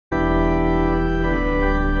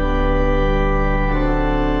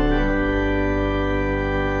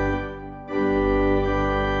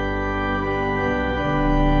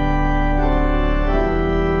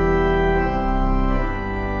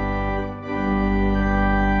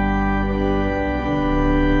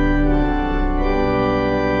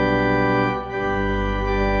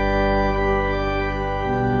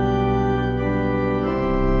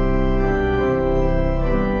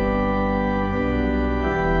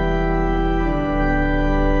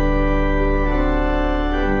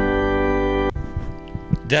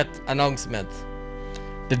Death announcement.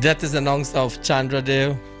 The death is announced of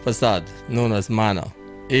Chandradeo Persaud, known as Mana,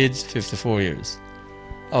 aged 54 years,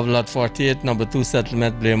 of Lot 48, Number 2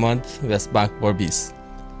 Settlement, Blairmont, West Bank, Berbice,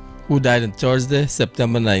 who died on Thursday,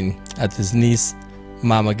 September 9, at his niece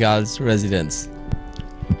Mama Gal's residence.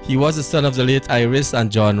 He was the son of the late Iris and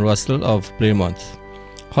John Russell of Blairmont,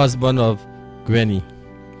 husband of Guyana,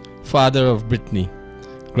 father of Brittany,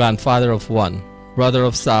 grandfather of one, brother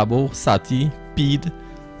of Sabo, Sati, Pede,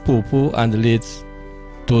 Popo, and the late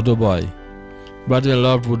Dodo Boy,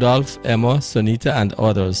 brother-in-law of Rudolph, Emma, Sonita, and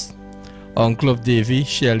others, uncle of Davy,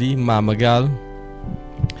 Shelley, Mamagal,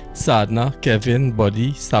 Sadhna, Kevin,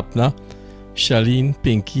 Buddy, Sapna, Shaleen,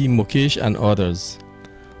 Pinky, Mukesh, and others,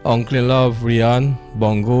 uncle-in-law of Rian,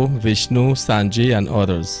 Bongo, Vishnu, Sanjay, and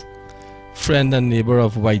others, friend and neighbor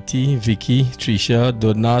of Whitey, Vicky, Trisha,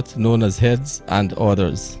 Dodnath, known as Heads, and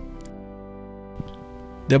others.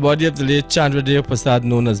 The body of the late Chandradeo Persaud,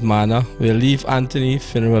 known as Mana, will leave Anthony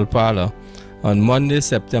Funeral Parlor on Monday,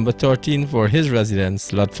 September 13 for his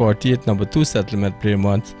residence, Lot 48, Number 2 Settlement,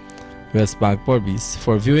 Blairmont, West Bank, Berbice,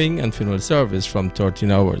 for viewing and funeral service from 13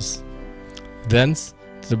 hours. Thence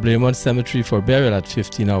to the Blairmont Cemetery for burial at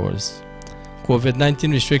 15 hours.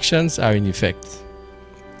 COVID-19 restrictions are in effect.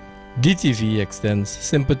 DTV extends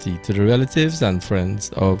sympathy to the relatives and friends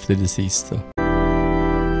of the deceased.